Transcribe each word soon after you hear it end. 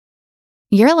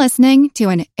You're listening to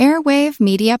an Airwave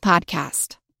Media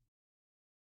Podcast.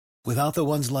 Without the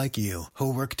ones like you,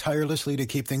 who work tirelessly to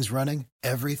keep things running,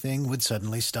 everything would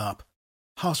suddenly stop.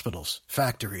 Hospitals,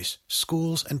 factories,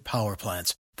 schools, and power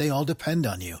plants, they all depend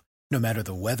on you. No matter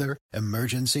the weather,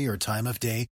 emergency, or time of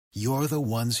day, you're the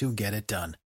ones who get it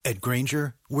done. At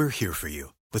Grainger, we're here for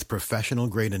you with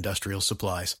professional-grade industrial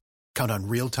supplies. Count on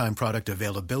real-time product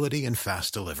availability and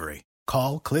fast delivery.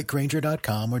 Call, click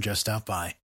Grainger.com, or just stop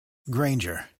by.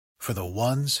 Grainger, for the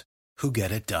ones who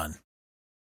get it done.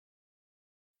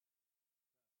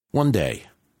 One day,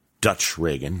 Dutch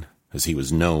Reagan, as he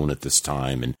was known at this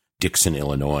time in Dixon,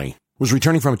 Illinois, was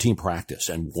returning from a team practice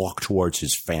and walked towards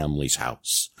his family's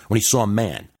house when he saw a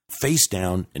man face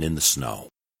down and in the snow.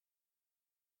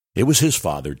 It was his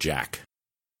father, Jack.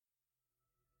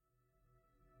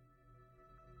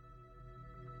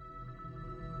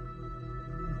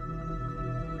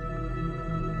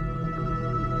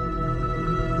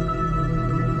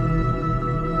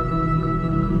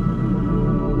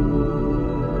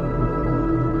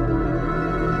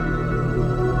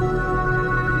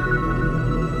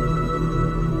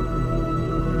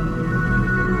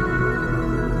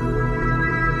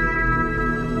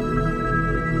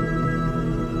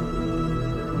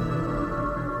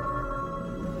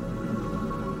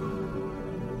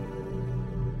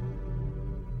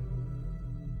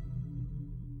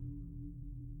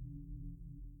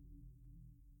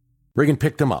 Reagan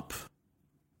picked him up,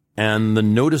 and the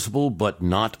noticeable but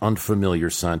not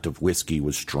unfamiliar scent of whiskey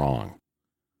was strong.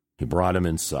 He brought him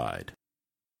inside.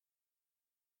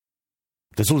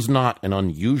 This was not an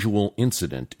unusual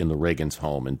incident in the Reagans'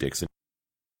 home in Dixon.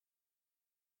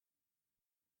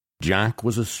 Jack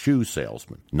was a shoe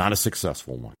salesman, not a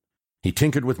successful one. He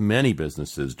tinkered with many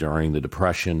businesses during the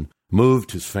Depression,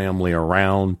 moved his family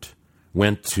around,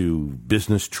 went to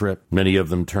business trips. Many of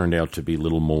them turned out to be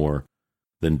little more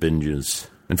than binges.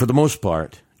 And for the most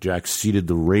part, Jack ceded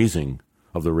the raising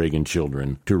of the Reagan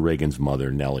children to Reagan's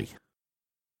mother, Nellie.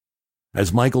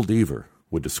 As Michael Deaver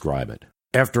would describe it,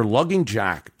 after lugging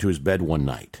Jack to his bed one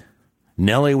night,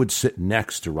 Nellie would sit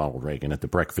next to Ronald Reagan at the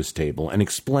breakfast table and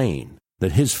explain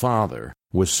that his father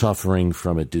was suffering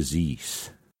from a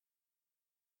disease.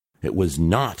 It was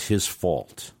not his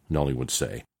fault, Nellie would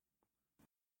say.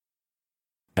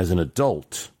 As an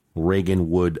adult, Reagan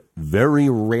would very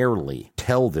rarely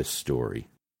tell this story.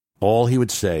 All he would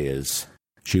say is,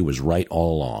 she was right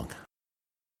all along.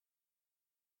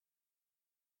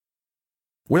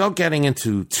 Without getting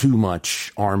into too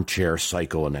much armchair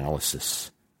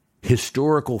psychoanalysis,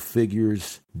 historical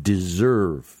figures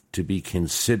deserve to be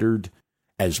considered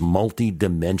as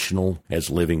multidimensional as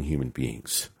living human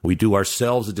beings. We do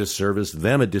ourselves a disservice,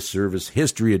 them a disservice,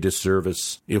 history a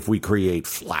disservice, if we create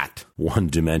flat,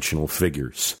 one-dimensional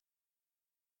figures.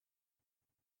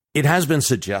 It has been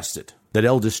suggested that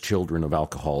eldest children of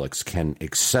alcoholics can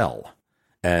excel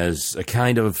as a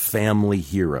kind of family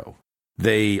hero.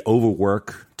 They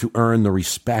overwork to earn the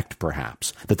respect,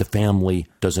 perhaps, that the family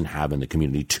doesn't have in the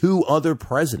community. Two other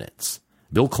presidents,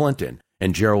 Bill Clinton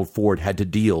and Gerald Ford, had to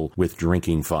deal with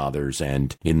drinking fathers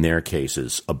and, in their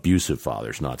cases, abusive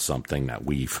fathers, not something that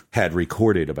we've had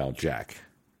recorded about Jack.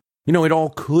 You know, it all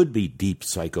could be deep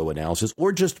psychoanalysis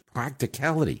or just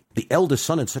practicality. The eldest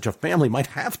son in such a family might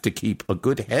have to keep a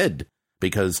good head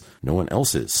because no one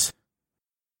else is.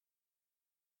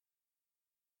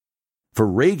 For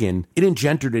Reagan, it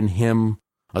engendered in him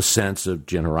a sense of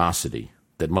generosity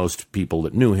that most people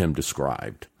that knew him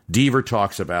described. Deaver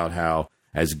talks about how,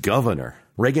 as governor,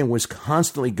 Reagan was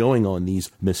constantly going on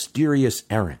these mysterious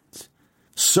errands.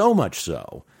 So much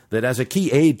so that as a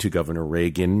key aide to Governor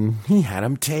Reagan, he had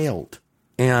him tailed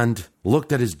and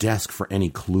looked at his desk for any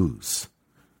clues.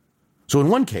 So in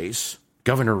one case,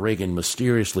 Governor Reagan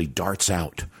mysteriously darts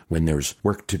out when there's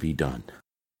work to be done.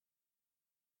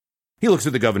 He looks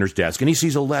at the governor's desk and he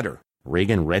sees a letter.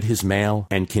 Reagan read his mail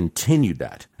and continued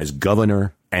that as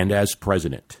governor and as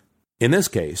president. In this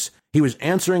case, he was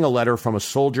answering a letter from a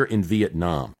soldier in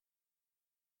Vietnam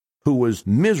who was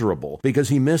miserable because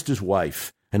he missed his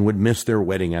wife and would miss their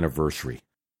wedding anniversary.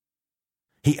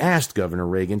 He asked Governor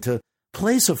Reagan to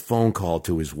place a phone call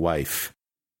to his wife.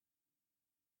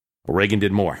 Well, Reagan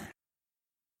did more.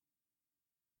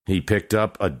 He picked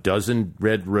up a dozen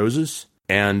red roses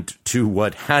and, to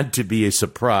what had to be a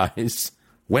surprise,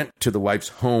 went to the wife's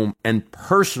home and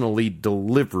personally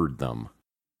delivered them.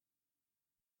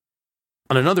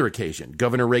 On another occasion,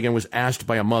 Governor Reagan was asked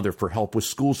by a mother for help with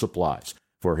school supplies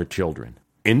for her children.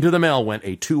 Into the mail went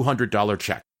a $200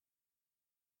 check.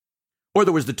 Or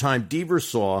there was the time Deaver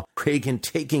saw Reagan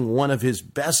taking one of his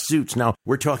best suits. Now,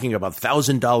 we're talking about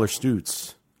 $1,000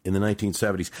 suits in the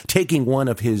 1970s. Taking one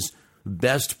of his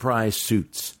best prize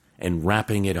suits and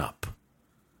wrapping it up,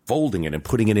 folding it and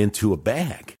putting it into a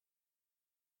bag.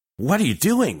 "What are you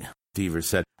doing?" Deaver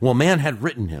said. Well, man had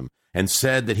written him and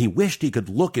said that he wished he could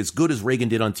look as good as Reagan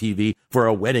did on TV for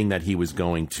a wedding that he was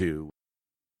going to.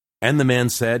 And the man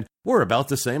said, "We're about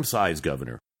the same size,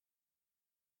 Governor."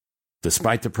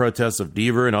 Despite the protests of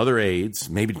Deaver and other aides,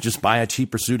 maybe just buy a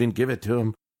cheaper suit and give it to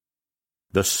him,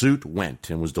 the suit went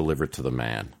and was delivered to the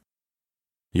man.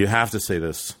 You have to say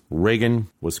this. Reagan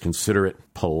was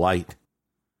considerate, polite.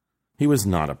 He was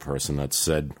not a person that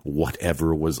said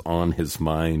whatever was on his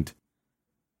mind.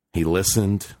 He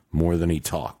listened more than he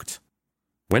talked.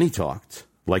 When he talked,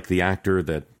 like the actor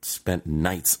that spent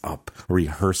nights up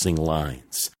rehearsing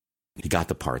lines, he got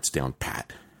the parts down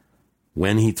pat.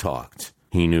 When he talked,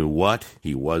 he knew what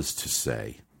he was to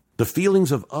say. The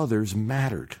feelings of others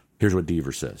mattered. Here's what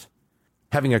Deaver says.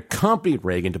 Having accompanied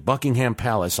Reagan to Buckingham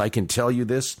Palace, I can tell you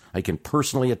this, I can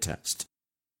personally attest.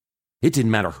 It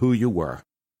didn't matter who you were.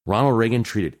 Ronald Reagan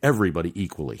treated everybody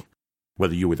equally,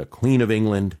 whether you were the Queen of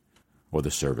England or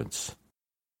the servants.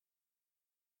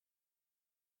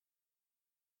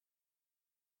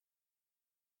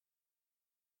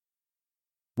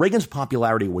 Reagan's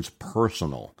popularity was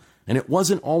personal, and it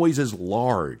wasn't always as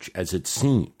large as it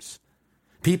seems.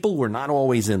 People were not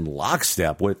always in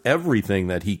lockstep with everything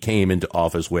that he came into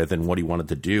office with and what he wanted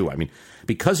to do. I mean,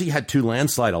 because he had 2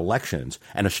 landslide elections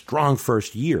and a strong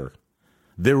first year,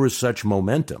 there was such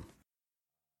momentum.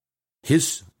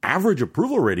 His average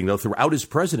approval rating, though, throughout his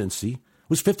presidency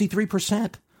was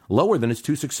 53%, lower than his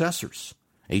 2 successors,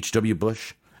 H.W.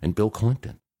 Bush and Bill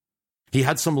Clinton. He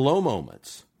had some low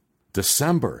moments.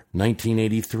 December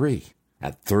 1983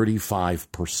 at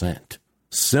 35%.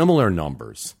 Similar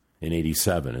numbers in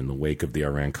 87 in the wake of the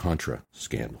Iran-Contra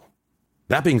scandal.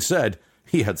 That being said,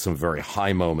 he had some very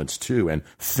high moments too and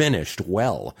finished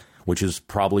well, which is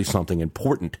probably something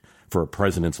important for a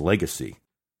president's legacy.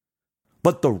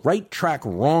 But the right track,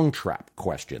 wrong track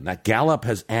question that Gallup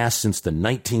has asked since the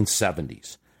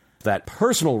 1970s, that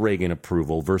personal Reagan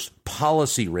approval versus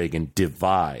policy Reagan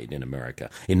divide in America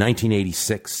in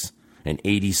 1986 and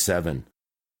 87,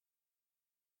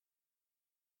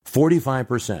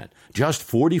 45%, just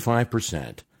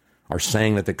 45%, are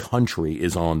saying that the country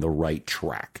is on the right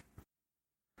track.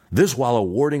 This while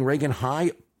awarding Reagan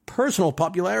high personal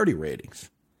popularity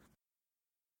ratings.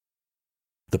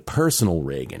 The personal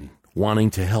Reagan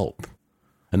wanting to help,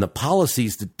 and the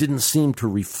policies that didn't seem to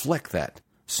reflect that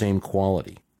same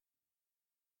quality.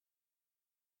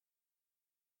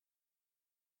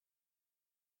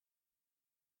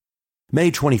 May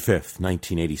 25th,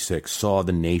 1986, saw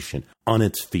the nation on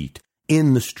its feet,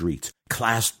 in the streets,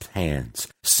 clasped hands,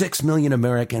 6 million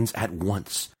Americans at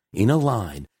once, in a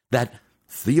line that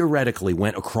theoretically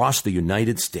went across the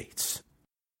United States.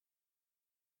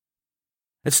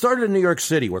 It started in New York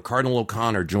City, where Cardinal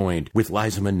O'Connor joined with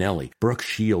Liza Minnelli, Brooke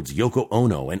Shields, Yoko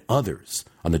Ono, and others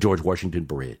on the George Washington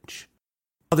Bridge.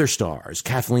 Other stars,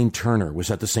 Kathleen Turner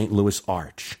was at the St. Louis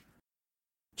Arch,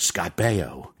 Scott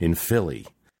Baio in Philly,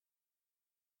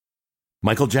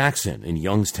 Michael Jackson in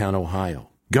Youngstown, Ohio,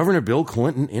 Governor Bill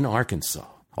Clinton in Arkansas,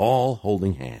 all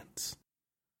holding hands.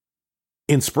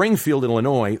 In Springfield,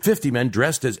 Illinois, 50 men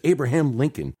dressed as Abraham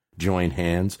Lincoln joined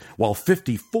hands, while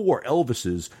 54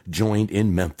 Elvises joined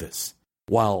in Memphis,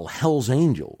 while Hell's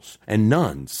Angels and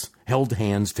nuns held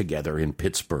hands together in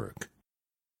Pittsburgh.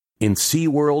 In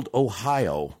SeaWorld,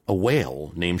 Ohio, a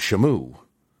whale named Shamu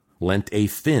lent a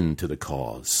fin to the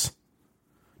cause.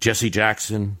 Jesse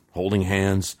Jackson holding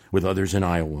hands with others in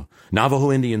Iowa,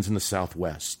 Navajo Indians in the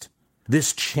Southwest.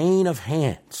 This chain of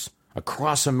hands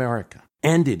across America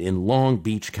ended in Long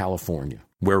Beach, California,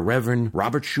 where Reverend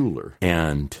Robert Schuller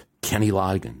and Kenny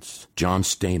Loggins, John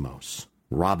Stamos,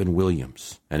 Robin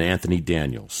Williams, and Anthony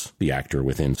Daniels, the actor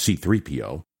within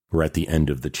C-3PO, were at the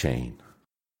end of the chain.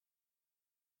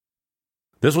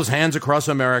 This was hands across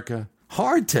America.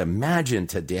 Hard to imagine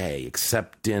today,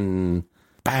 except in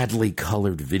badly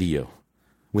colored video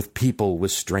with people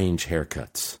with strange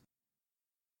haircuts.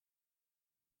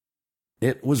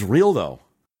 It was real, though.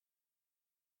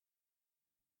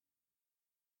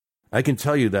 I can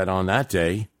tell you that on that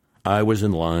day, I was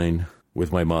in line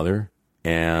with my mother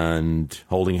and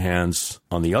holding hands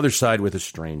on the other side with a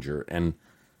stranger. And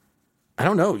I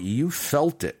don't know, you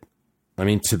felt it. I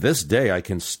mean, to this day, I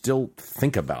can still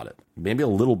think about it. Maybe a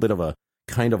little bit of a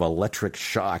kind of electric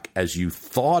shock as you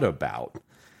thought about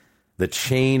the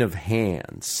chain of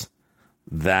hands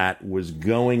that was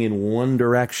going in one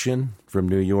direction from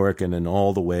New York and then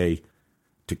all the way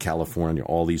to California,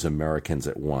 all these Americans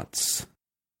at once.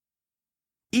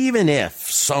 even if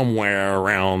somewhere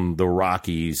around the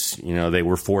Rockies, they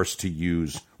were forced to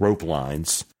use rope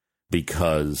lines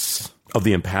because of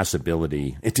the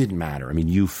impassability, it didn't matter. I mean,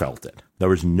 you felt it. There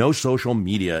was no social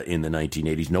media in the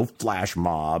 1980s, no flash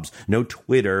mobs, no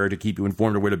Twitter to keep you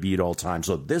informed of where to be at all times.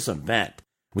 So this event,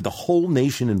 with the whole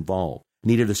nation involved,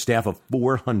 needed a staff of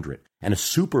 400 and a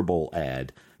Super Bowl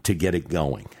ad to get it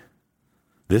going.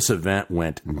 This event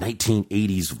went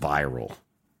 1980s viral.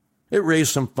 It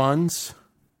raised some funds,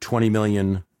 $20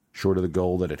 million short of the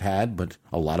goal that it had, but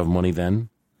a lot of money then.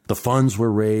 The funds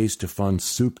were raised to fund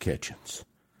soup kitchens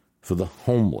for the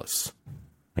homeless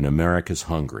and America's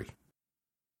hungry.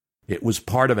 It was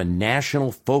part of a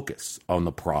national focus on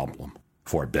the problem,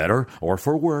 for better or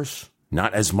for worse,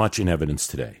 not as much in evidence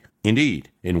today. Indeed,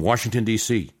 in Washington,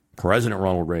 D.C., President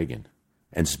Ronald Reagan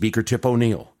and Speaker Tip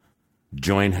O'Neill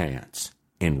joined hands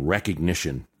in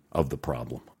recognition of the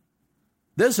problem.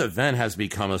 This event has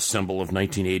become a symbol of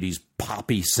 1980s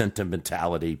poppy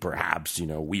sentimentality, perhaps,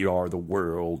 we are the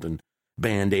world and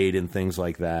Band-Aid and things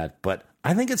like that. But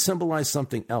I think it symbolized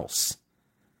something else.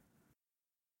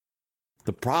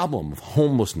 The problem of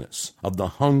homelessness, of the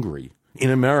hungry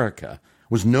in America,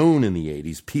 was known in the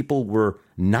 80s. People were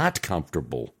not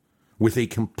comfortable with a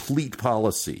complete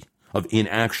policy of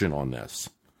inaction on this.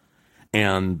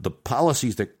 And the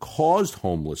policies that caused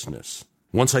homelessness,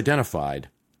 once identified,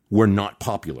 were not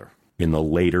popular in the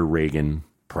later Reagan,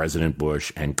 President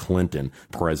Bush, and Clinton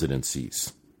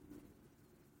presidencies.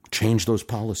 Change those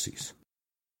policies.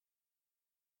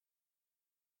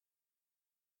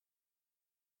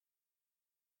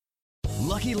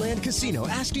 Lucky Land Casino,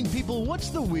 asking people, what's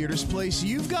the weirdest place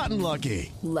you've gotten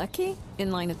lucky? Lucky? In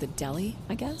line at the deli,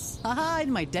 I guess? Aha,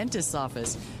 in my dentist's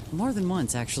office. More than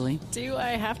once, actually. Do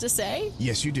I have to say?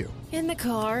 Yes, you do. In the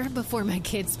car before my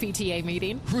kids' PTA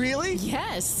meeting. Really?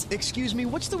 Yes. Excuse me,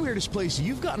 what's the weirdest place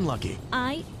you've gotten lucky?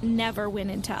 I never win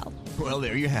and tell. Well,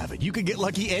 there you have it. You can get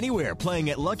lucky anywhere, playing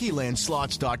at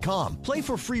LuckyLandSlots.com. Play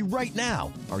for free right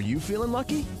now. Are you feeling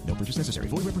lucky? No purchase necessary.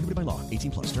 Void where prohibited by law.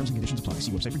 18 plus. Terms and conditions apply.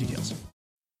 See website for details.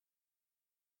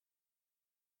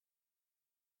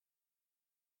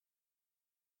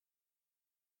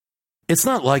 It's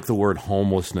not like the word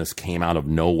homelessness came out of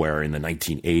nowhere in the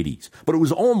 1980s, but it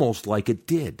was almost like it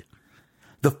did.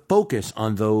 The focus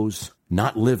on those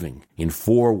not living in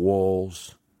four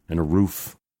walls and a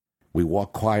roof. We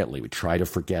walk quietly. We try to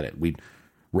forget it. We'd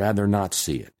rather not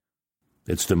see it.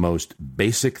 It's the most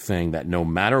basic thing that no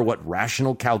matter what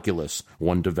rational calculus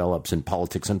one develops in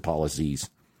politics and policies,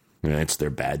 it's their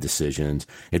bad decisions.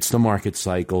 It's the market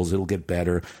cycles. It'll get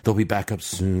better. They'll be back up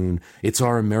soon. It's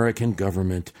our American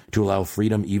government to allow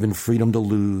freedom, even freedom to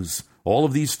lose. All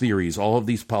of these theories, all of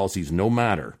these policies, no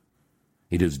matter,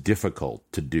 it is difficult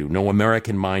to do. No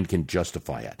American mind can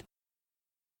justify it.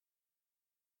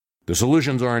 The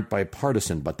solutions aren't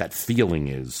bipartisan, but that feeling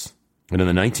is. And in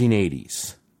the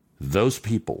 1980s, those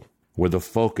people were the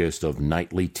focus of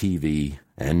nightly TV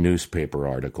and newspaper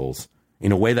articles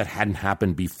in a way that hadn't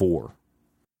happened before,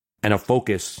 and a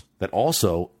focus that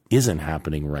also isn't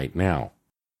happening right now.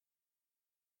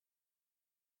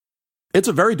 It's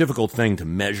a very difficult thing to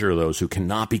measure those who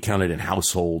cannot be counted in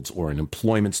households or in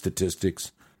employment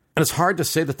statistics, and it's hard to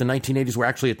say that the 1980s were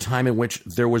actually a time in which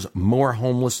there was more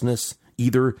homelessness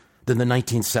either than the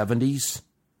 1970s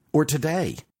or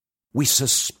today. We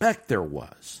suspect there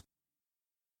was.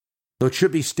 Though it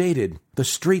should be stated, the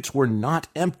streets were not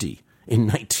empty in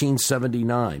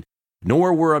 1979,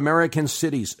 nor were American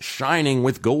cities shining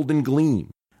with golden gleam.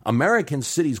 American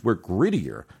cities were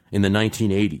grittier in the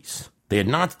 1980s. They had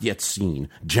not yet seen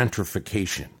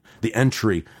gentrification, the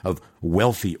entry of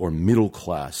wealthy or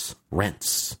middle-class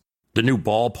rents, the new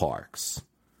ballparks.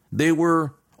 They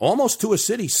were almost to a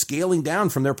city scaling down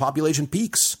from their population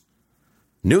peaks.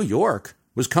 New York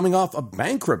was coming off a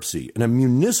bankruptcy, and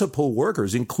municipal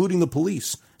workers, including the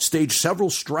police, staged several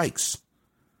strikes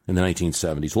in the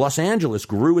 1970s. Los Angeles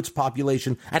grew its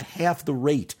population at half the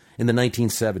rate in the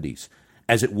 1970s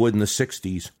as it would in the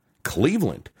 60s.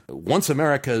 Cleveland, once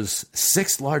America's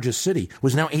sixth largest city,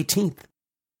 was now 18th.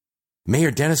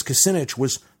 Mayor Dennis Kucinich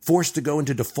was forced to go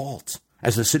into default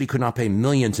as the city could not pay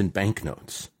millions in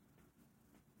banknotes.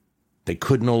 They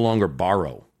could no longer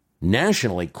borrow.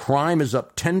 Nationally, crime is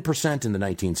up 10% in the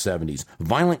 1970s.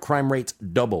 Violent crime rates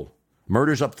double.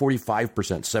 Murders up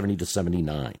 45%, 70 to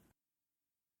 79.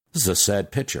 This is a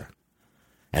sad picture.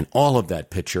 And all of that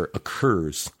picture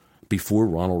occurs before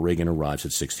Ronald Reagan arrives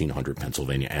at 1600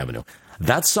 Pennsylvania Avenue.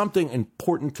 That's something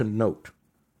important to note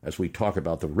as we talk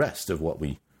about the rest of what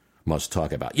we must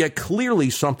talk about. Yet clearly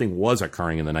something was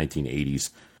occurring in the 1980s.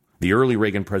 The early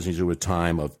Reagan presidency was a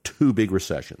time of two big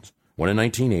recessions, one in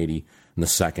 1980 and the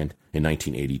second in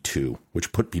 1982,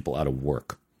 which put people out of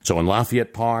work. So in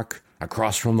Lafayette Park,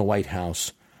 across from the White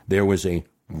House, there was a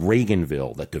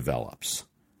Reaganville that develops,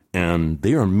 and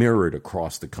they are mirrored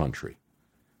across the country.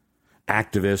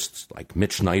 Activists like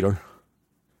Mitch Snyder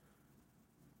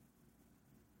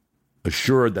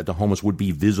assured that the homeless would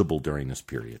be visible during this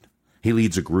period. He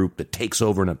leads a group that takes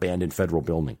over an abandoned federal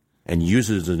building and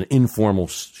uses an informal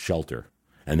shelter,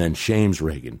 and then shames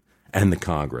Reagan and the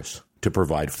Congress to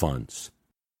provide funds.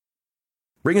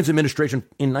 Reagan's administration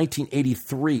in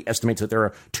 1983 estimates that there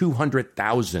are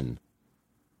 200,000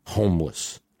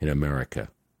 homeless in America.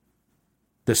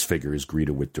 This figure is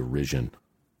greeted with derision.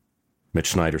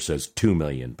 Mitch Snyder says 2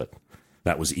 million, but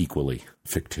that was equally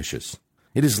fictitious.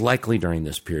 It is likely during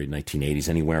this period, 1980s,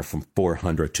 anywhere from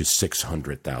 400 to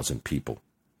 600,000 people.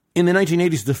 In the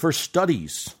 1980s, the first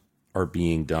studies are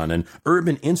being done. An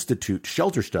Urban Institute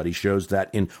shelter study shows that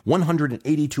in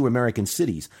 182 American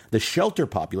cities, the shelter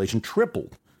population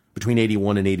tripled between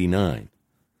 81 and 89.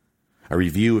 A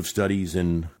review of studies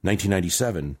in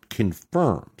 1997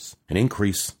 confirms an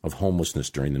increase of homelessness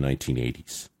during the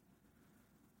 1980s.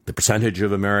 The percentage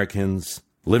of Americans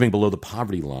living below the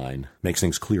poverty line makes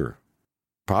things clearer.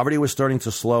 Poverty was starting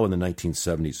to slow in the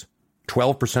 1970s.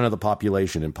 12% of the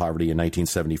population in poverty in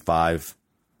 1975,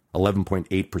 11.8%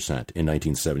 in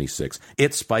 1976.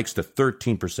 It spikes to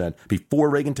 13% before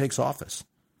Reagan takes office,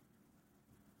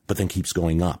 but then keeps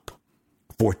going up.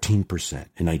 14%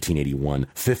 in 1981,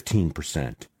 15%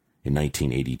 in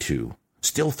 1982,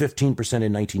 still 15% in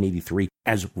 1983.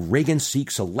 As Reagan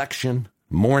seeks election,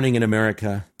 Morning in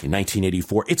America in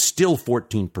 1984, it's still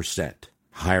 14%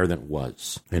 higher than it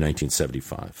was in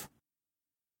 1975.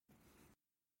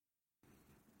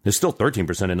 It's still 13%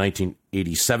 in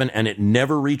 1987, and it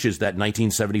never reaches that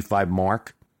 1975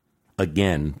 mark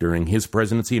again during his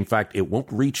presidency. In fact, it won't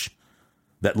reach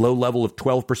that low level of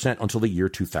 12% until the year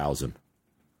 2000.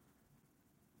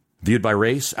 Viewed by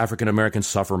race, African Americans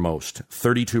suffer most.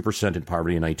 32% in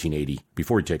poverty in 1980,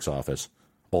 before he takes office.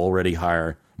 Already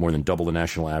higher, more than double the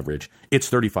national average. It's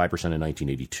 35% in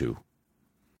 1982.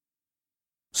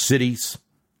 Cities,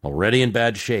 already in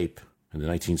bad shape in the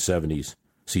 1970s,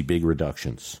 see big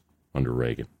reductions under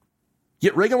Reagan.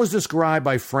 Yet Reagan was described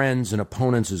by friends and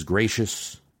opponents as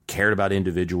gracious, cared about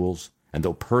individuals, and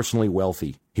though personally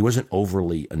wealthy, he wasn't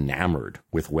overly enamored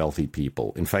with wealthy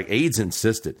people. In fact, aides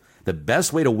insisted the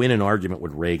best way to win an argument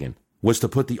with Reagan was to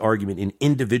put the argument in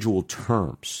individual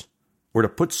terms, or to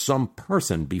put some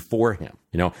person before him.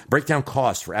 Break down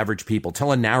costs for average people,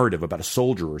 tell a narrative about a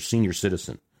soldier or senior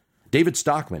citizen. David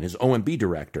Stockman, his OMB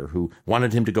director, who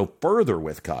wanted him to go further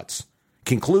with cuts,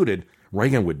 concluded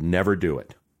Reagan would never do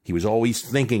it. He was always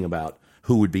thinking about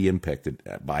who would be impacted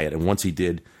by it, and once he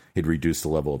did, he'd reduce the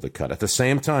level of the cut. At the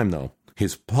same time, though,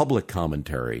 his public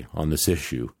commentary on this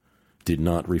issue did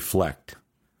not reflect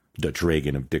Dutch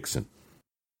Reagan of Dixon.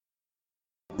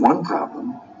 One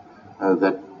problem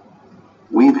that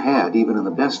we've had even in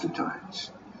the best of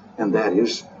times, and that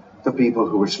is the people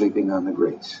who are sleeping on the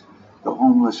grates. The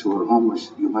homeless who are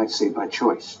homeless, you might say, by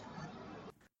choice.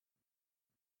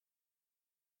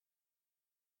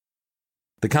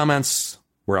 The comments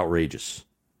were outrageous,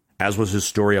 as was his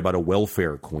story about a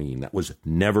welfare queen that was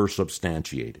never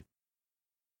substantiated.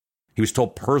 He was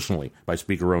told personally by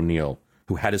Speaker O'Neill,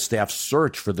 who had his staff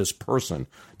search for this person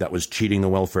that was cheating the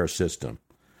welfare system,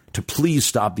 to please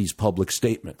stop these public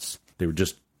statements. They were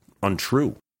just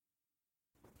untrue.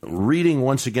 Reading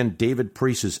once again David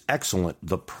Priest's excellent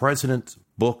The President's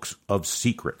Books of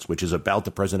Secrets, which is about the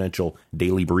presidential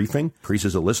daily briefing. Priest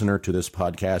is a listener to this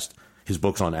podcast. His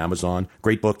book's on Amazon.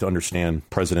 Great book to understand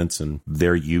presidents and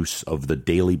their use of the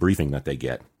daily briefing that they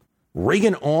get.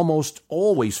 Reagan almost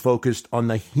always focused on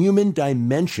the human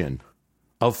dimension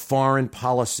of foreign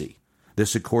policy.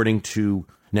 This according to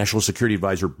National Security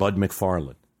Advisor Bud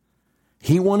McFarlane.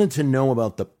 He wanted to know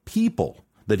about the people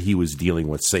that he was dealing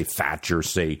with, say Thatcher,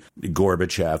 say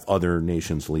Gorbachev, other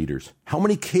nations' leaders. How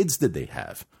many kids did they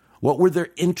have? What were their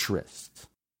interests?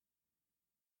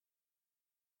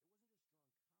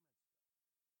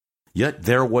 Yet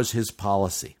there was his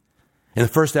policy. In the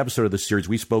first episode of this series,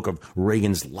 we spoke of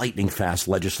Reagan's lightning-fast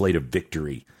legislative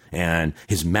victory and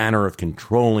his manner of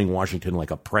controlling Washington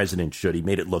like a president should. He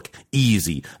made it look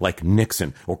easy, like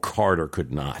Nixon or Carter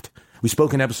could not. We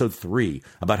spoke in episode 3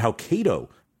 about how Cato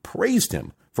praised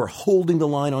him for holding the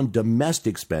line on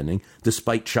domestic spending,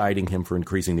 despite chiding him for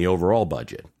increasing the overall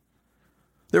budget.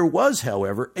 There was,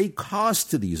 however, a cost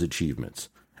to these achievements,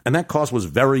 and that cost was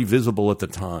very visible at the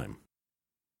time.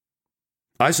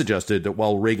 I suggested that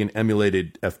while Reagan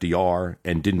emulated FDR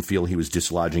and didn't feel he was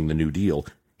dislodging the New Deal,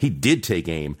 he did take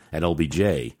aim at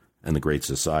LBJ and the Great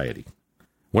Society.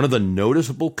 One of the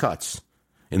noticeable cuts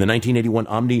in the 1981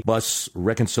 Omnibus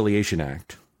Reconciliation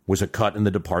Act was a cut in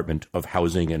the Department of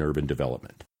Housing and Urban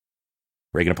Development.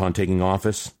 Reagan, upon taking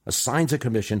office, assigns a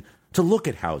commission to look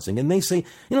at housing, and they say,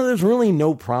 there's really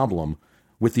no problem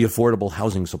with the affordable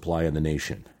housing supply in the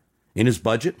nation. In his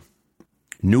budget,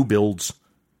 new builds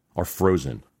are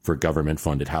frozen for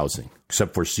government-funded housing,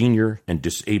 except for senior and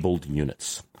disabled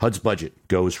units. HUD's budget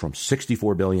goes from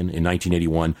 $64 billion in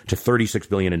 1981 to $36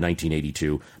 billion in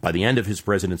 1982. By the end of his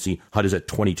presidency, HUD is at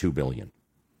 $22 billion,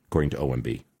 according to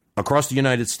OMB. Across the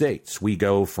United States, we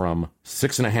go from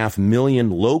 6.5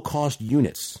 million low-cost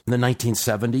units in the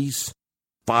 1970s,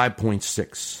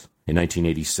 5.6 in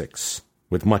 1986,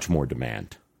 with much more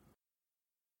demand.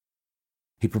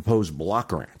 He proposed block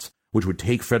grants, which would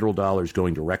take federal dollars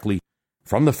going directly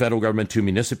from the federal government to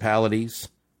municipalities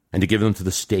and to give them to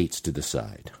the states to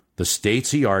decide. The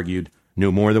states, he argued,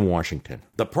 knew more than Washington.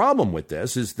 The problem with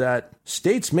this is that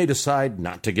states may decide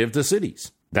not to give to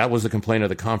cities. That was the complaint of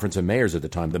the Conference of Mayors at the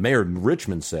time. The mayor in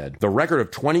Richmond said, the record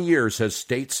of 20 years says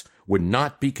states would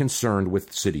not be concerned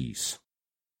with cities.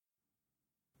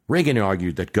 Reagan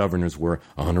argued that governors were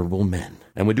honorable men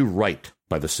and would do right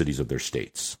by the cities of their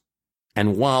states.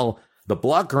 And while the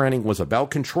block granting was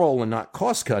about control and not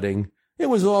cost-cutting, it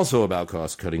was also about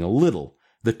cost-cutting a little.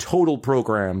 The total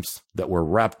programs that were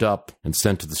wrapped up and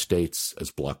sent to the states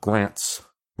as block grants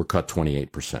were cut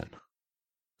 28%.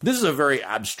 This is a very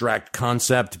abstract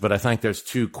concept, but I think there's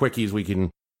two quickies we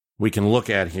can look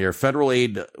at here. Federal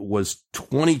aid was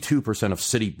 22% of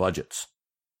city budgets.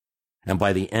 And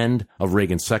by the end of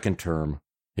Reagan's second term,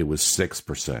 it was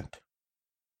 6%.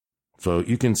 So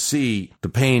you can see the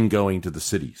pain going to the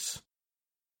cities.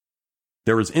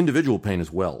 There is individual pain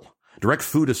as well. Direct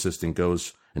food assistance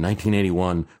goes in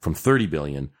 1981 from $30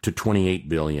 billion to $28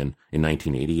 billion in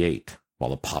 1988,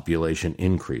 while the population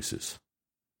increases.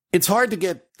 It's hard to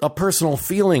get a personal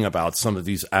feeling about some of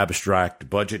these abstract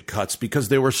budget cuts because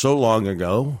they were so long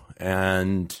ago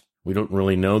and we don't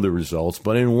really know the results.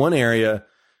 But in one area,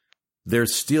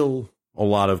 there's still a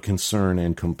lot of concern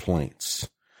and complaints,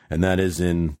 and that is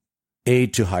in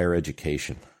aid to higher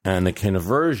education and the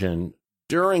conversion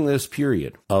during this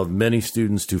period of many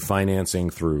students to financing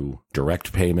through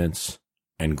direct payments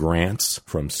and grants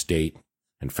from state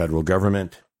and federal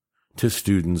government to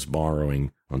students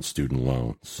borrowing on student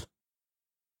loans.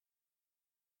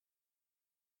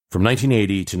 From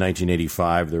 1980 to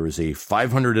 1985, there was a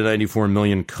 $594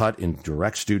 million cut in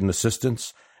direct student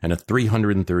assistance and a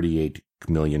 $338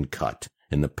 million cut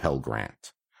in the Pell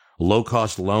Grant.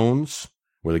 Low-cost loans,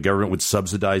 where the government would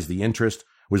subsidize the interest,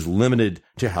 was limited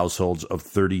to households of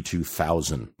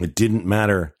 32,000. It didn't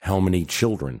matter how many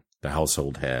children the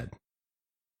household had.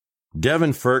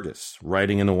 Devin Fergus,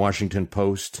 writing in the Washington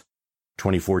Post,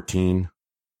 2014,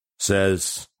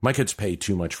 says, "My kids pay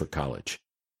too much for college.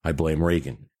 I blame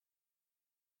Reagan."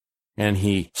 And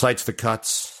he cites the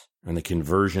cuts and the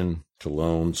conversion to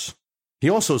loans. He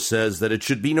also says that it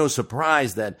should be no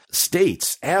surprise that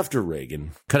states, after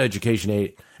Reagan, cut education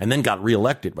aid and then got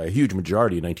reelected by a huge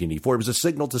majority in 1984. It was a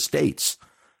signal to states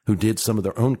who did some of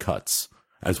their own cuts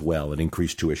as well and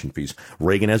increased tuition fees.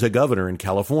 Reagan, as a governor in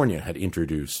California, had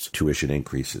introduced tuition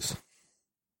increases.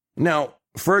 Now,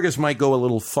 Fergus might go a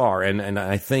little far, and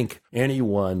I think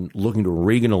anyone looking to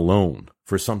Reagan alone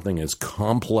for something as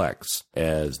complex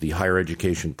as the higher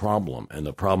education problem and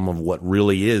the problem of what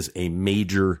really is a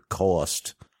major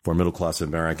cost for middle-class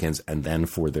Americans and then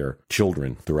for their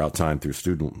children throughout time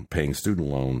through paying student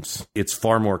loans, it's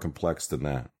far more complex than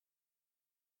that.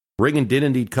 Reagan did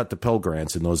indeed cut the Pell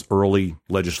Grants in those early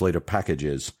legislative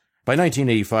packages. By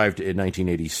 1985 to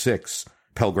 1986,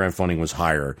 Pell Grant funding was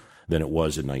higher than it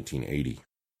was in 1980.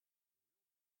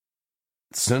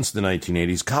 Since the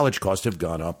 1980s, college costs have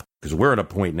gone up because we're at a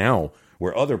point now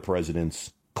where other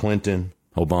presidents, Clinton,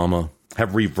 Obama,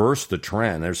 have reversed the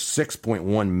trend. There's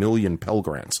 6.1 million Pell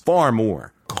Grants, far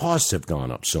more. Costs have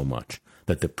gone up so much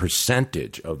that the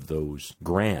percentage of those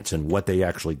grants and what they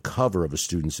actually cover of a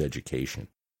student's education.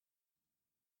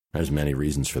 There's many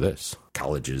reasons for this.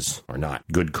 Colleges are not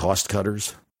good cost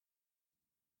cutters.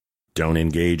 Don't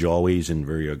engage always in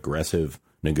very aggressive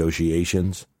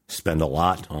negotiations. Spend a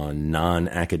lot on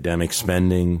non-academic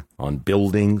spending, on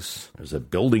buildings. There's a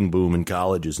building boom in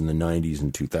colleges in the 90s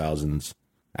and 2000s.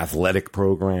 Athletic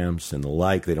programs and the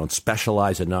like. They don't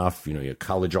specialize enough. Your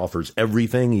college offers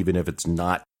everything, even if it's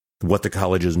not what the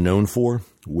college is known for,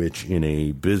 which in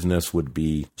a business would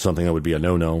be something that would be a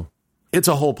no-no. It's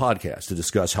a whole podcast to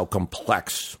discuss how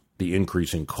complex the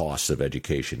increasing costs of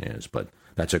education is, but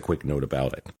that's a quick note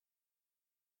about it.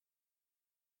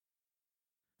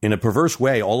 In a perverse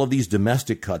way, all of these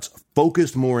domestic cuts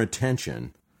focused more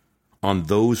attention on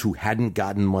those who hadn't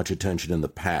gotten much attention in the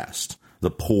past,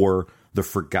 the poor, the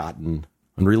forgotten.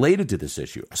 And related to this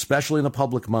issue, especially in the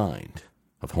public mind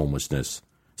of homelessness,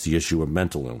 is the issue of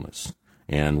mental illness.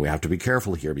 And we have to be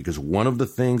careful here because one of the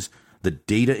things the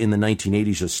data in the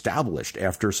 1980s established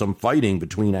after some fighting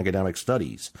between academic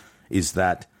studies is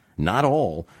that not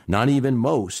all, not even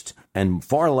most, and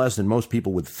far less than most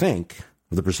people would think,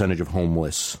 the percentage of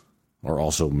homeless are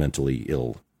also mentally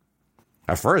ill.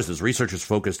 At first, as researchers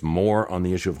focused more on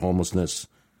the issue of homelessness,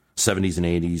 70s and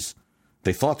 80s,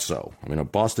 they thought so. I mean, a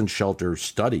Boston shelter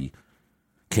study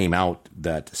came out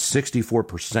that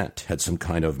 64% had some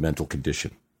kind of mental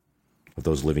condition of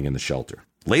those living in the shelter.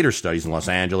 Later studies in Los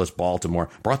Angeles, Baltimore,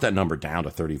 brought that number down to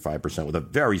 35%, with a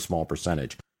very small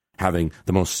percentage having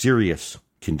the most serious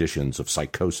conditions of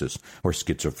psychosis or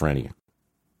schizophrenia.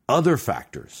 Other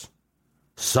factors: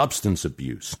 substance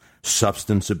abuse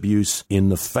in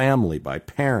the family by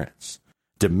parents,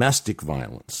 domestic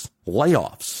violence,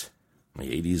 layoffs. In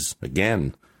the 80s,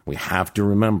 again, we have to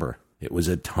remember, it was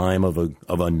a time of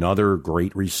another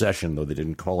great recession, though they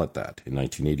didn't call it that, in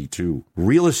 1982.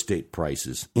 Real estate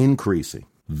prices increasing.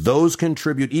 Those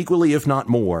contribute equally, if not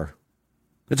more.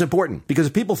 It's important because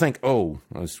if people think, oh,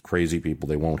 those crazy people,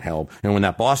 they won't help. And when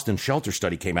that Boston shelter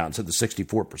study came out and said the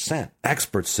 64%,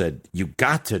 experts said, you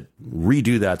got to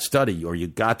redo that study or you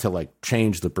got to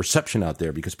change the perception out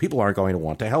there because people aren't going to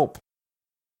want to help.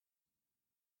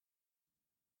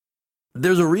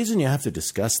 There's a reason you have to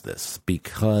discuss this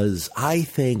because I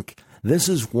think this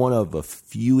is one of a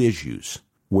few issues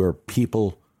where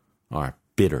people are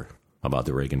bitter about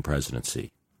the Reagan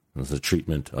presidency. It's the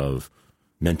treatment of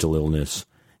mental illness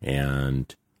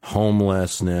and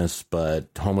homelessness, but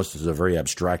homelessness is a very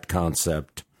abstract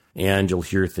concept, and you'll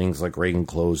hear things like Reagan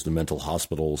closed the mental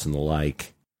hospitals and the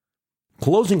like.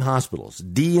 Closing hospitals,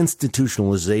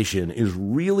 deinstitutionalization, is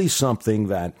really something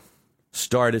that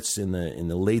started in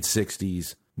the late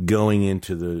 60s, going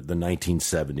into the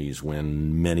 1970s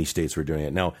when many states were doing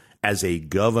it. Now, as a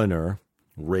governor,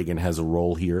 Reagan has a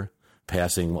role here,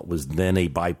 passing what was then a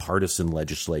bipartisan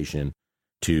legislation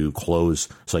to close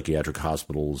psychiatric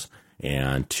hospitals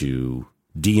and to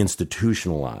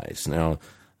deinstitutionalize. Now,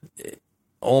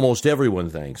 almost everyone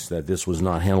thinks that this was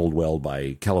not handled well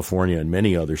by California and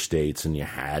many other states, and you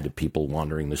had people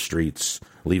wandering the streets,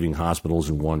 leaving hospitals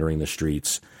and wandering the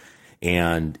streets,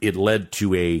 and it led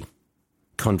to a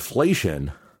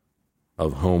conflation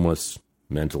of homeless,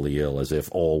 mentally ill, as if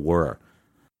all were.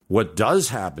 What does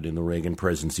happen in the Reagan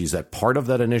presidency is that part of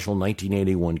that initial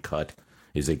 1981 cut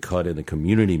is a cut in the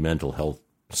community mental health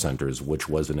centers, which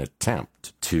was an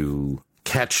attempt to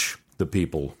catch the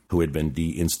people who had been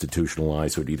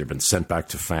deinstitutionalized, who had either been sent back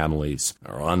to families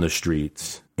or on the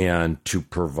streets, and to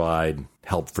provide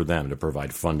help for them, to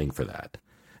provide funding for that.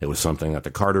 It was something that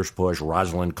the Carters pushed,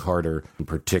 Rosalind Carter in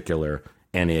particular,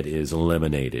 and it is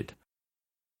eliminated.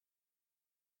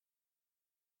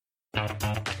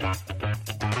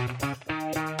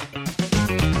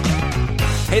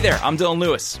 Hey there, I'm Dylan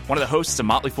Lewis, one of the hosts of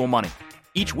Motley Fool Money.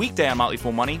 Each weekday on Motley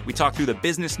Fool Money, we talk through the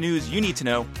business news you need to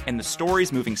know and the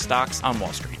stories moving stocks on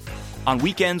Wall Street. On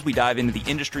weekends, we dive into the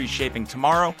industries shaping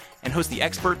tomorrow and host the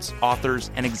experts, authors,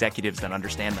 and executives that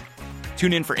understand them.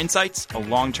 Tune in for insights, a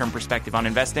long-term perspective on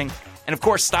investing, and of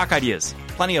course, stock ideas.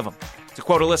 Plenty of them. To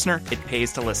quote a listener, it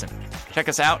pays to listen. Check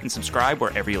us out and subscribe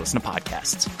wherever you listen to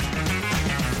podcasts.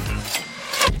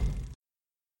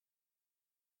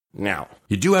 Now,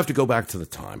 you do have to go back to the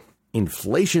time.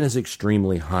 Inflation is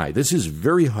extremely high. This is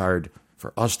very hard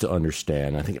for us to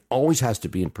understand. I think it always has to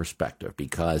be in perspective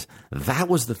because that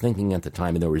was the thinking at the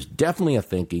time. And there was definitely a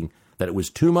thinking that it was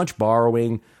too much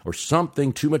borrowing or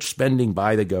something, too much spending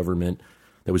by the government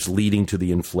that was leading to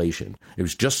the inflation. It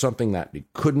was just something that we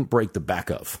couldn't break the back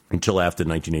of until after the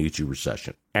 1982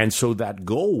 recession. And so that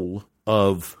goal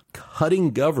of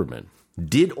cutting government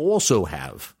did also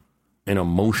have an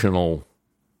emotional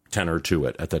tenor to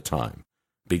it at the time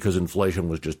because inflation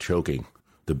was just choking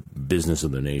the business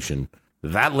of the nation.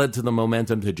 That led to the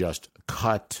momentum to just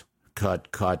cut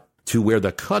to where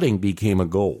the cutting became a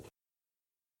goal.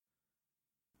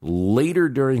 Later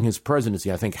during his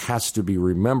presidency, I think has to be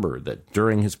remembered that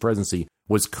during his presidency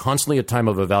was constantly a time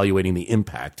of evaluating the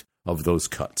impact of those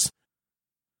cuts.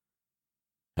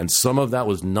 And some of that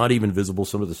was not even visible.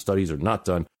 Some of the studies are not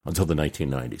done until the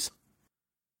 1990s.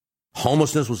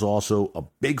 Homelessness was also a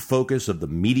big focus of the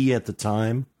media at the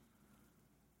time,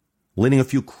 leading a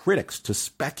few critics to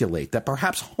speculate that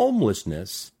perhaps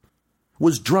homelessness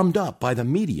was drummed up by the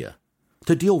media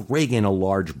to deal Reagan a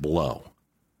large blow.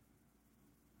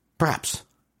 Perhaps.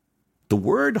 The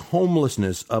word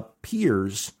homelessness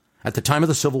appears at the time of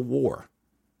the Civil War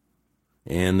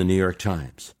in the New York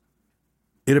Times.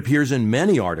 It appears in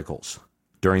many articles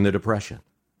during the Depression.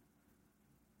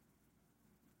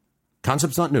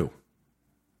 Concept's not new.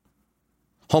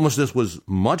 Homelessness was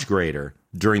much greater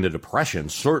during the Depression,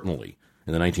 certainly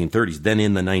in the 1930s, than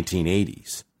in the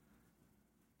 1980s.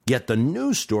 Yet the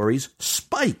news stories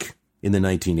spike in the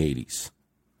 1980s.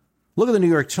 Look at the New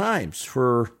York Times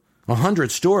for 100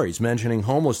 stories mentioning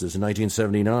homelessness in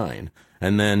 1979,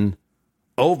 and then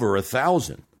over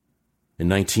 1,000 in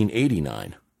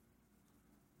 1989.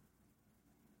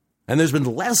 And there's been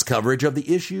less coverage of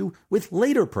the issue with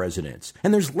later presidents,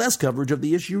 and there's less coverage of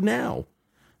the issue now.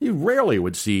 You rarely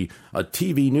would see a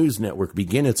TV news network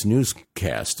begin its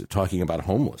newscast talking about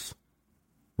homeless.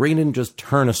 Reagan didn't just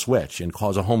turn a switch and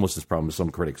cause a homelessness problem, as some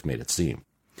critics made it seem.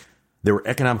 There were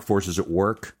economic forces at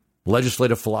work,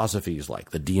 legislative philosophies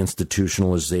like the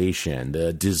deinstitutionalization,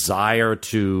 the desire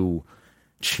to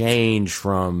change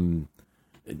from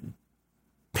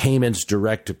payments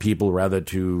direct to people rather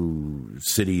to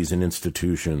cities and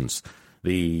institutions,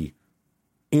 the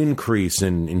increase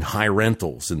in high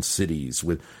rentals in cities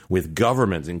with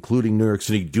governments, including New York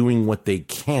City, doing what they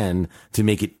can to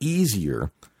make it easier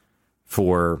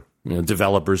for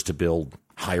developers to build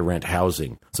high rent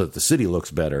housing so that the city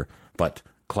looks better, but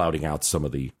clouding out some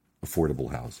of the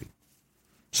affordable housing.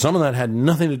 Some of that had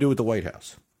nothing to do with the White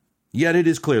House. Yet it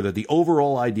is clear that the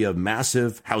overall idea of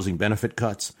massive housing benefit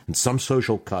cuts and some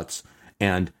social cuts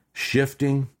and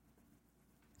shifting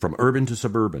from urban to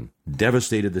suburban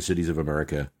devastated the cities of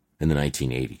America in the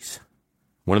 1980s.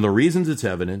 One of the reasons it's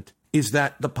evident is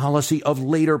that the policy of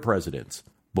later presidents,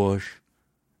 Bush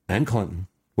and Clinton,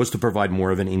 was to provide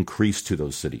more of an increase to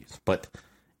those cities. But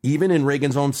even in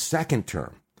Reagan's own second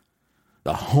term,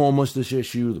 the homelessness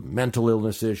issue, the mental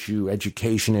illness issue,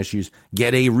 education issues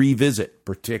get a revisit,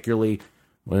 particularly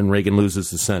when Reagan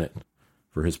loses the Senate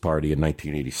for his party in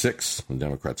 1986 when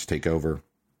Democrats take over.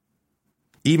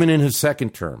 Even in his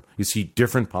second term, you see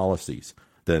different policies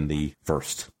than the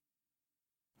first.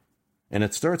 And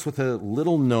it starts with a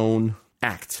little-known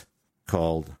act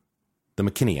called the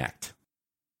McKinney Act.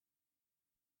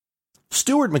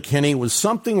 Stuart McKinney was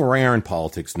something rare in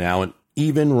politics now, and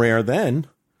even rare then,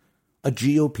 a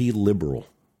GOP liberal.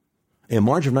 In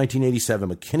March of 1987,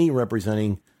 McKinney,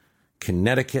 representing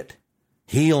Connecticut,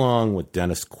 he, along with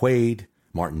Dennis Quaid,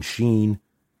 Martin Sheen,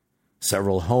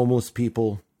 several homeless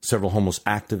people, several homeless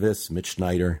activists, Mitch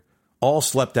Snyder, all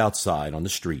slept outside on the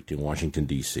street in Washington,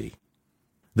 D.C.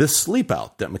 This sleep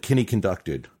out that McKinney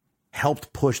conducted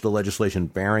helped push the legislation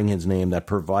bearing his name that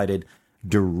provided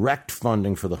direct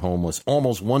funding for the homeless,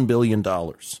 almost $1 billion.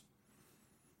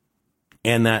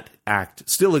 And that act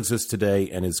still exists today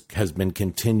and has been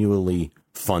continually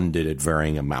funded at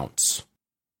varying amounts.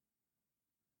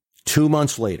 2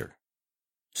 months later,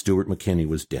 Stuart McKinney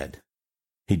was dead.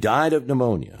 He died of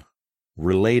pneumonia,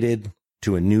 related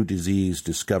to a new disease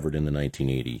discovered in the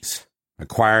 1980s,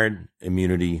 acquired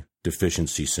immunity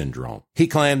deficiency syndrome. He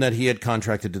claimed that he had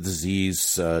contracted the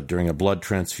disease during a blood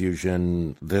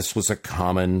transfusion. This was a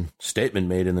common statement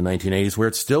made in the 1980s where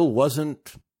it still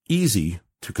wasn't easy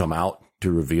to come out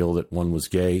to reveal that one was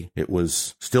gay. It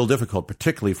was still difficult,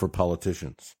 particularly for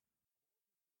politicians.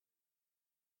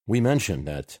 We mentioned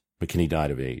that McKinney died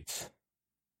of AIDS.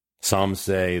 Some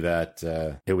say that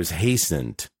it was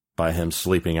hastened by him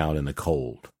sleeping out in the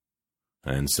cold.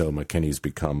 And so McKinney's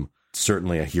become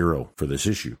certainly a hero for this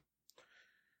issue.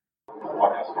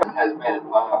 Has been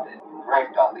involved and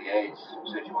briefed on the AIDS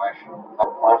situation a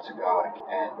couple months ago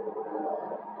and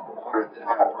ordered that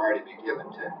high priority be given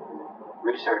to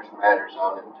research matters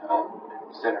on it.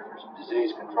 The Center for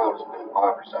Disease Control has been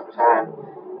involved for some time.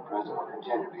 The President will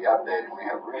continue to be updated. We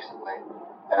have recently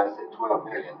asked that $12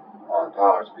 million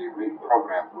be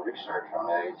reprogrammed for research on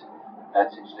AIDS.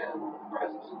 That's the extent of the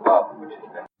President's involvement, which has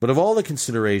been. But of all the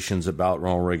considerations about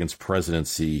Ronald Reagan's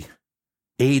presidency,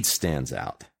 AIDS stands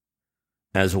out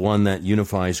as one that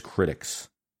unifies critics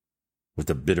with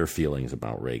the bitter feelings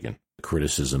about Reagan. The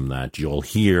criticism that you'll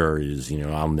hear is,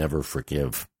 I'll never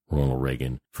forgive Ronald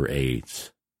Reagan for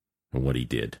AIDS and what he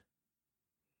did.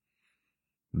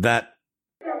 That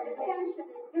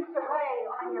disarray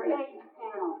on your AIDS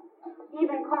panel.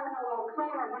 Even Cardinal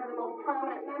O'Connor, one of the most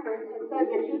prominent members, has said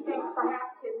that he thinks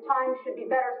perhaps his time should be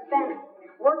better spent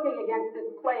working against this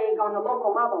plague on the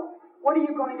local level. What are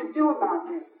you going to do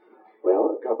about this?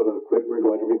 Well, a couple of we're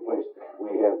going to replace them.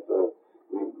 We have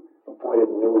we've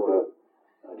appointed a new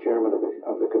chairman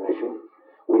of the commission.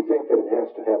 We think that it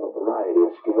has to have a variety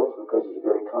of skills because it's a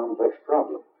very complex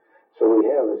problem. So we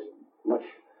have as much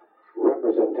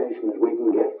representation as we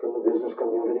can get from the business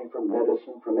community, from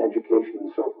medicine, from education,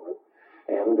 and so forth.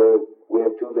 And we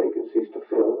have 2 vacancies to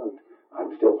fill, and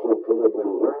I'm still hopeful that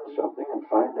we'll learn something and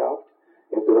find out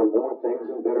if there are more things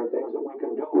and better things that we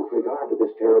can do with regard to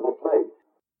this terrible plague.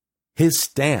 His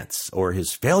stance, or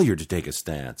his failure to take a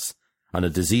stance, on a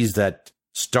disease that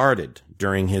started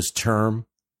during his term,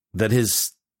 that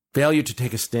his failure to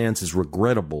take a stance is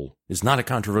regrettable, is not a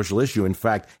controversial issue. In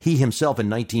fact, he himself in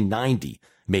 1990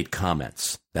 made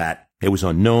comments that it was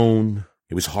unknown,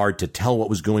 it was hard to tell what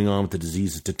was going on with the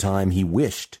disease at the time. He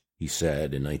wished, he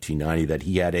said in 1990, that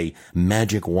he had a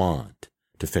magic wand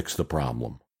to fix the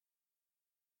problem.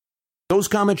 Those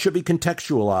comments should be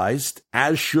contextualized,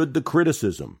 as should the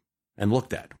criticism, and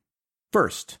looked at.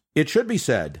 First, it should be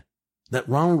said that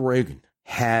Ronald Reagan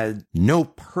had no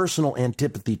personal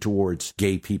antipathy towards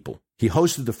gay people. He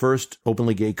hosted the first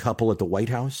openly gay couple at the White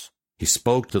House. He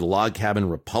spoke to the log cabin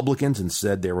Republicans and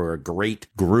said they were a great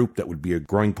group that would be a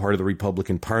growing part of the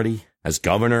Republican Party. As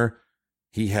governor,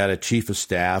 he had a chief of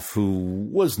staff who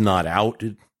was not out.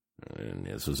 And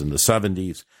this was in the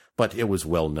 70s, but it was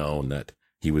well known that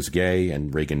he was gay,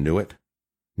 and Reagan knew it.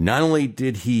 Not only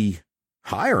did he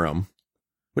hire him,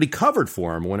 but he covered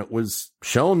for him when it was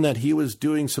shown that he was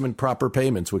doing some improper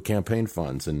payments with campaign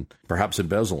funds and perhaps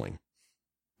embezzling.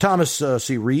 Thomas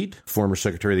C. Reed, former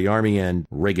Secretary of the Army and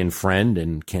Reagan friend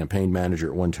and campaign manager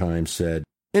at one time, said,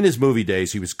 in his movie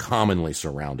days, he was commonly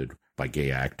surrounded by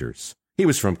gay actors. He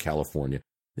was from California.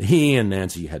 He and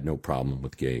Nancy had no problem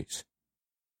with gays.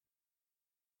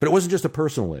 But it wasn't just a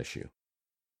personal issue.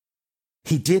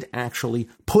 He did actually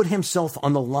put himself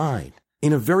on the line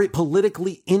in a very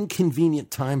politically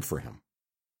inconvenient time for him.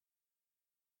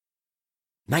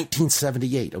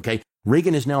 1978, okay?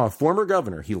 Reagan is now a former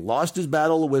governor. He lost his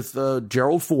battle with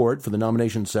Gerald Ford for the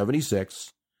nomination in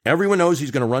 76. Everyone knows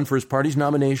he's going to run for his party's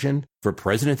nomination for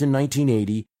president in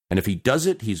 1980. And if he does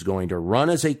it, he's going to run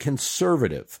as a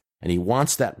conservative. And he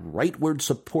wants that rightward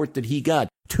support that he got.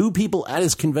 Two people at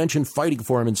his convention fighting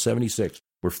for him in 76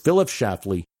 were Philip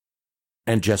Schlafly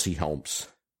and Jesse Helms.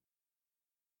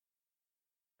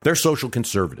 They're social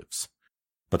conservatives.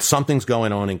 But something's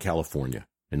going on in California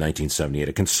in 1978.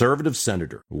 A conservative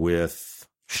senator with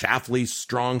Schlafly's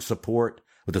strong support,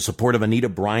 with the support of Anita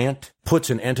Bryant, puts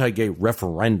an anti-gay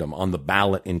referendum on the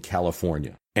ballot in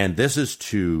California. And this is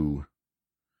to,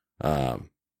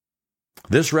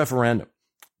 this referendum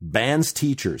bans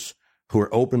teachers who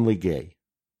are openly gay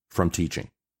from teaching.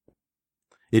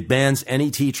 It bans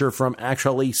any teacher from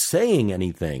actually saying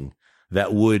anything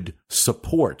that would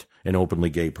support an openly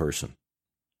gay person.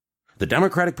 The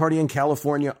Democratic Party in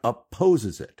California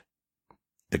opposes it.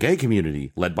 The gay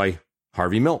community, led by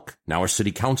Harvey Milk, now a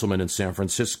city councilman in San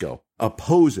Francisco,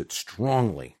 oppose it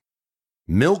strongly.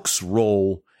 Milk's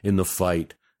role in the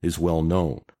fight is well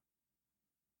known.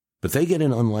 But they get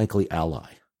an unlikely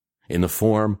ally in the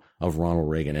form of Ronald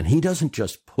Reagan. And he doesn't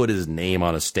just put his name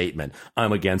on a statement,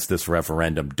 I'm against this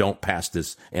referendum, don't pass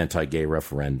this anti-gay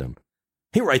referendum.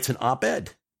 He writes an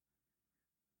op-ed.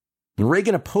 And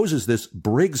Reagan opposes this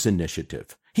Briggs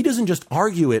initiative. He doesn't just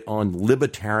argue it on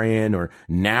libertarian or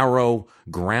narrow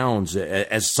grounds,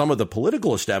 as some of the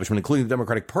political establishment, including the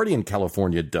Democratic Party in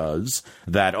California, does,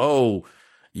 that, oh,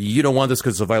 you don't want this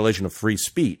because it's a violation of free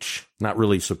speech, not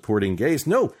really supporting gays.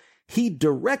 No, he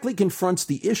directly confronts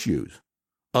the issues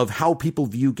of how people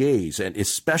view gays, and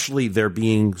especially there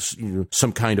being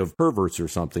some kind of perverts or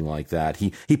something like that.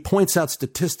 He points out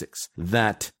statistics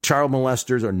that child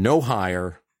molesters are no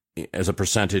higher as a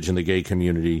percentage in the gay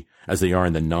community as they are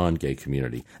in the non-gay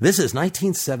community. This is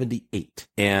 1978,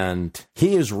 and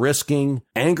he is risking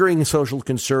angering social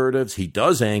conservatives. He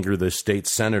does anger the state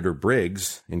senator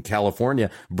Briggs in California.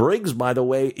 Briggs, by the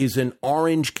way, is an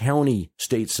Orange County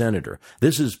state senator.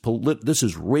 This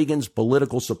is Reagan's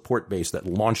political support base that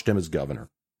launched him as governor.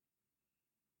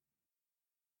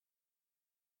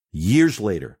 Years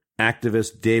later,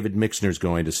 activist David Mixner is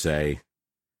going to say,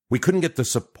 we couldn't get the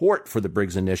support for the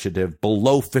Briggs Initiative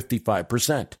below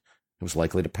 55%. It was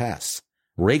likely to pass.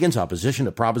 Reagan's opposition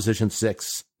to Proposition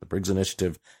 6, the Briggs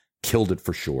Initiative, killed it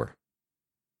for sure.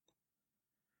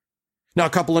 Now, a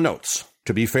couple of notes.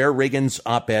 To be fair, Reagan's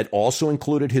op-ed also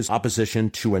included his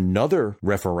opposition to another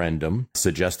referendum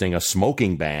suggesting a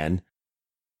smoking ban,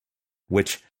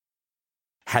 which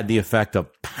had the effect of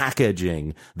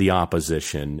packaging the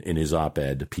opposition in his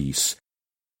op-ed piece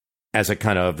as a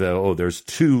kind of, there's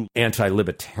two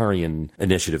anti-libertarian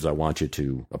initiatives I want you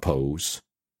to oppose.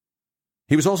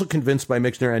 He was also convinced by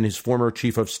Mixner and his former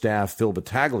chief of staff, Phil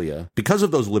Battaglia, because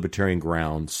of those libertarian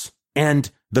grounds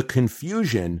and the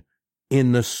confusion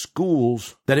in the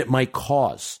schools that it might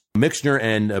cause. Mixner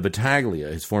and Battaglia,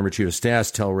 his former chief of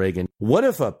staff, tell Reagan, what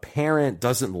if a parent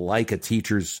doesn't like a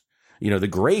teacher's the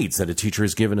grades that a teacher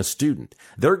has given a student?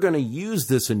 They're going to use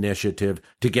this initiative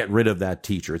to get rid of that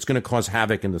teacher. It's going to cause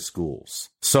havoc in the schools.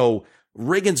 So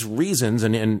Reagan's reasons,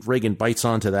 and Reagan bites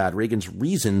onto that, Reagan's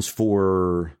reasons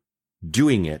for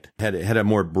doing it had a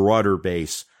more broader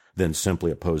base than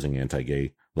simply opposing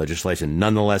anti-gay legislation.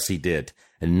 Nonetheless, he did.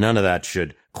 And none of that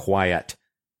should quiet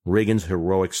Reagan's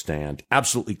heroic stand,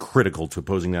 absolutely critical to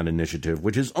opposing that initiative,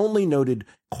 which is only noted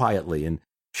quietly in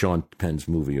Sean Penn's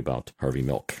movie about Harvey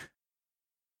Milk.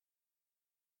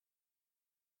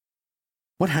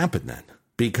 What happened then?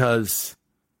 Because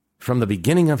from the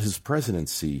beginning of his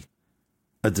presidency,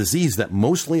 a disease that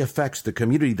mostly affects the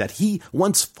community that he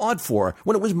once fought for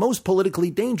when it was most politically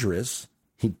dangerous,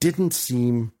 he didn't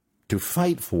seem to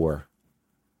fight for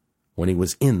when he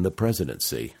was in the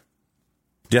presidency.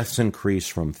 Deaths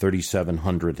increased from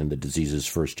 3,700 in the disease's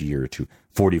first year to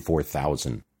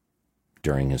 44,000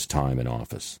 during his time in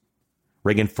office.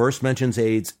 Reagan first mentions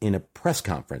AIDS in a press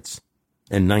conference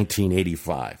in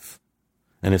 1985,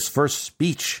 and his first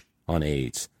speech on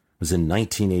AIDS was in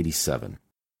 1987.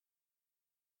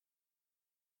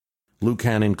 Lou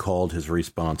Cannon called his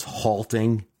response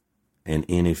halting and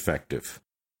ineffective.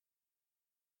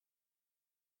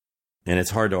 And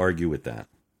it's hard to argue with that.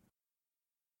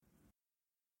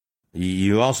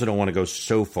 You also don't want to go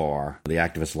so far. The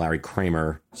activist Larry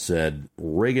Kramer said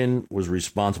Reagan was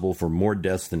responsible for more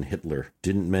deaths than Hitler.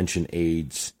 Didn't mention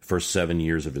AIDS first 7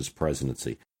 years of his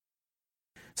presidency.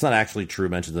 It's not actually true.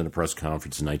 Mentioned in a press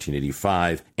conference in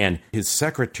 1985. And his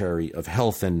Secretary of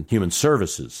Health and Human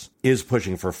Services is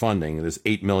pushing for funding. There's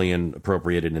 $8 million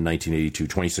appropriated in 1982,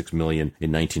 $26 million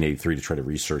in 1983 to try to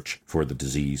research for the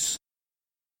disease.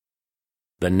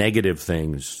 The negative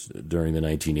things during the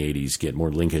 1980s get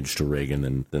more linkage to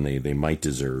Reagan than they might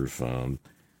deserve.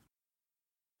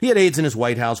 He had aides in his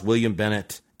White House, William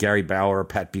Bennett, Gary Bauer,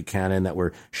 Pat Buchanan, that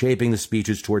were shaping the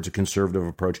speeches towards a conservative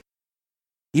approach.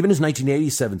 Even his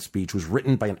 1987 speech was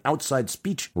written by an outside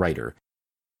speech writer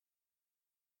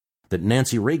that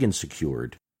Nancy Reagan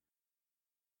secured.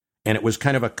 And it was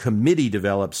kind of a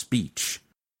committee-developed speech.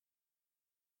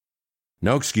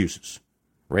 No excuses.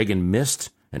 Reagan missed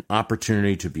an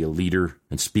opportunity to be a leader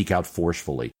and speak out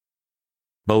forcefully,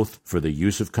 both for the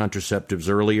use of contraceptives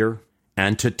earlier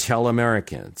and to tell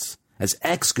Americans, as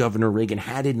ex-Governor Reagan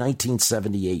had in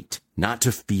 1978, not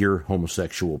to fear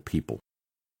homosexual people.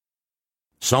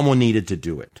 Someone needed to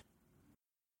do it.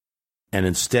 And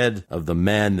instead of the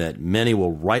man that many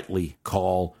will rightly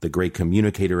call the great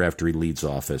communicator after he leaves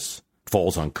office,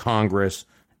 falls on Congress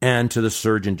and to the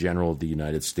Surgeon General of the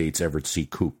United States, Everett C.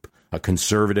 Koop, a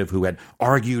conservative who had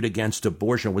argued against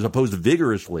abortion, was opposed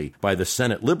vigorously by the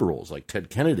Senate liberals like Ted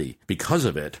Kennedy. Because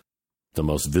of it, the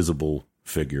most visible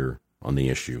figure on the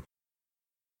issue.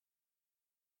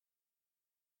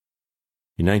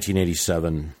 In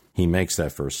 1987, he makes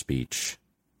that first speech.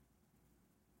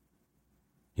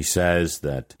 He says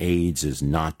that AIDS is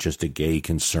not just a gay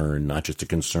concern, not just a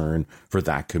concern for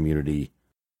that community,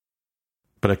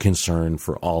 but a concern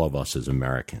for all of us as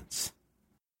Americans.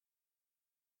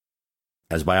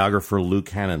 As biographer Lou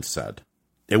Cannon said,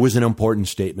 it was an important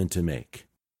statement to make.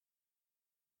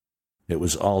 It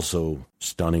was also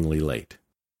stunningly late.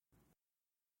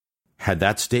 Had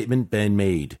that statement been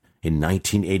made in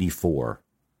 1984,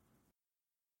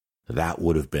 that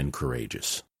would have been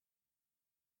courageous.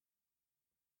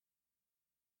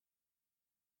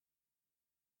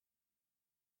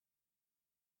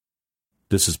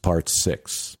 This is part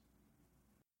 6.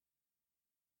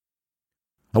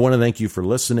 I want to thank you for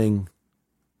listening.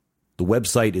 The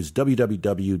website is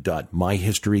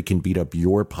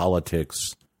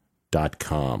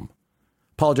www.myhistorycanbeatupyourpolitics.com.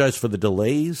 Apologize for the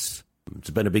delays. It's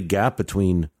been a big gap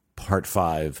between part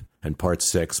 5 and part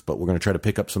 6, but we're going to try to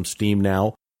pick up some steam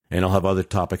now, and I'll have other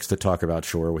topics to talk about,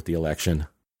 sure, with the election.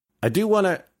 I do want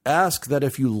to ask that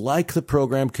if you like the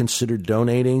program, consider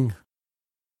donating.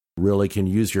 Really can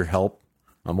use your help.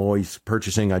 I'm always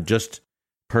purchasing. I just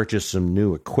purchased some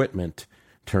new equipment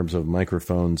in terms of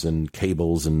microphones and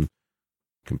cables and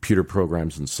computer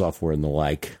programs and software and the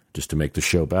like, just to make the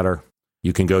show better.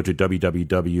 You can go to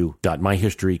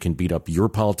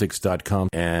www.myhistorycanbeatupyourpolitics.com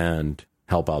and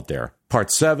help out there. Part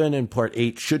 7 and Part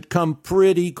 8 should come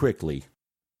pretty quickly.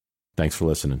 Thanks for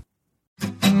listening.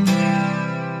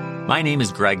 My name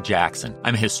is Greg Jackson.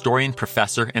 I'm a historian,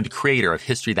 professor, and the creator of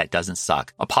History That Doesn't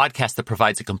Suck, a podcast that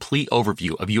provides a complete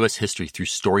overview of U.S. history through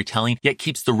storytelling, yet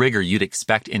keeps the rigor you'd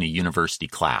expect in a university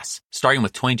class. Starting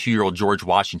with 22-year-old George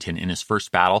Washington in his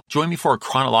first battle, join me for a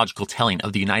chronological telling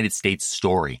of the United States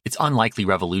story, its unlikely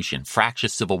revolution,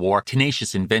 fractious civil war,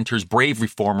 tenacious inventors, brave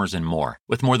reformers, and more.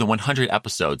 With more than 100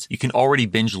 episodes, you can already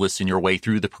binge listen your way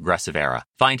through the progressive era.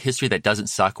 Find History That Doesn't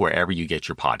Suck wherever you get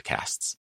your podcasts.